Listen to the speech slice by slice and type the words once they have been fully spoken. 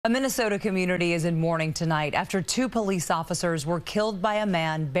A Minnesota community is in mourning tonight after two police officers were killed by a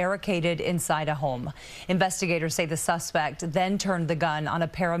man barricaded inside a home. Investigators say the suspect then turned the gun on a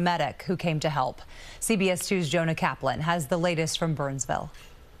paramedic who came to help. CBS 2's Jonah Kaplan has the latest from Burnsville.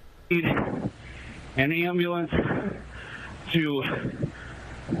 An ambulance to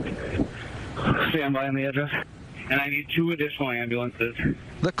stand by on the address, and I need 2 additional ambulances.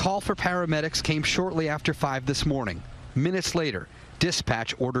 The call for paramedics came shortly after 5 this morning. Minutes later,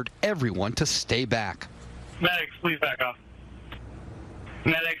 dispatch ordered everyone to stay back. Medics, please back off.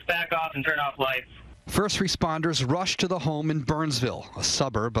 Medics, back off and turn off lights. First responders rushed to the home in Burnsville, a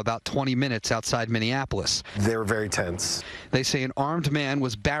suburb about 20 minutes outside Minneapolis. They were very tense. They say an armed man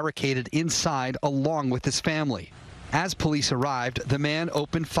was barricaded inside along with his family. As police arrived, the man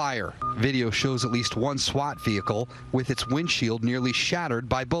opened fire. Video shows at least one SWAT vehicle with its windshield nearly shattered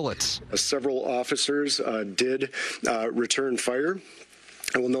by bullets. Several officers did return fire.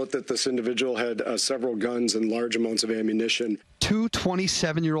 I will note that this individual had several guns and large amounts of ammunition. 2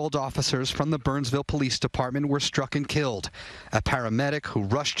 27-year-old officers from the Burnsville Police Department were struck and killed. A paramedic who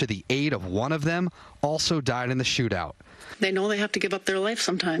rushed to the aid of one of them also died in the shootout. They know they have to give up their life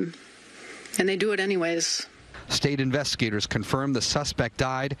sometime, and they do it anyways. State investigators confirmed the suspect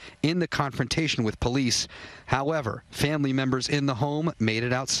died in the confrontation with police. However, family members in the home made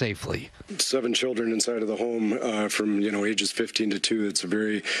it out safely. 7 children inside of the home from ages 15 to 2. It's a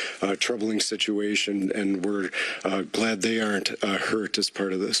very troubling situation, and we're glad they aren't hurt as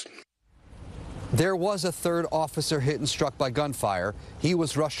part of this. There was a 3rd officer hit and struck by gunfire. He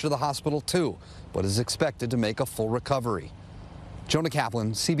was rushed to the hospital too, but is expected to make a full recovery. Jonah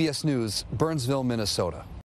Kaplan, CBS News, Burnsville, Minnesota.